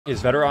Is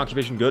veteran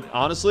occupation good?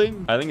 Honestly,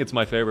 I think it's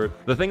my favorite.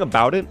 The thing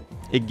about it,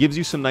 it gives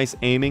you some nice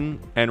aiming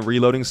and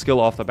reloading skill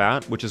off the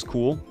bat, which is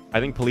cool. I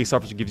think police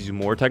officer gives you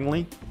more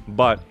technically,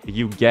 but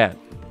you get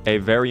a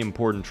very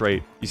important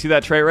trait. You see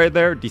that trait right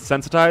there?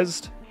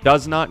 Desensitized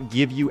does not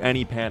give you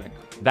any panic.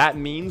 That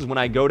means when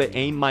I go to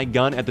aim my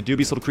gun at the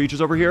dubious little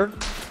creatures over here,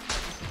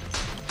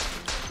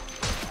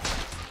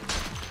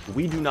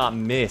 we do not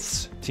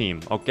miss,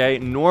 team, okay?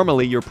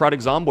 Normally, your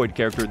product Zomboid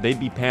character, they'd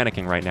be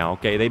panicking right now,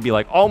 okay? They'd be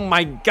like, oh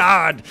my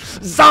god,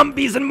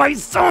 zombies in my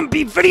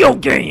zombie video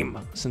game!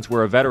 Since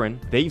we're a veteran,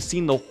 they've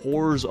seen the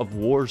horrors of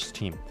wars,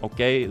 team,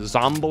 okay?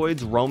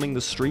 Zomboids roaming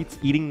the streets,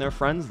 eating their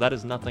friends, that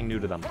is nothing new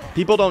to them.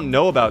 People don't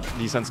know about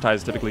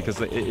desensitized typically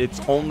because it's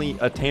only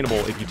attainable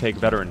if you take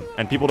veteran.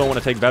 And people don't want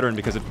to take veteran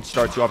because it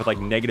starts you off with like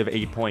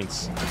 -8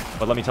 points.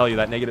 But let me tell you,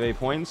 that -8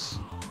 points,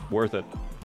 worth it.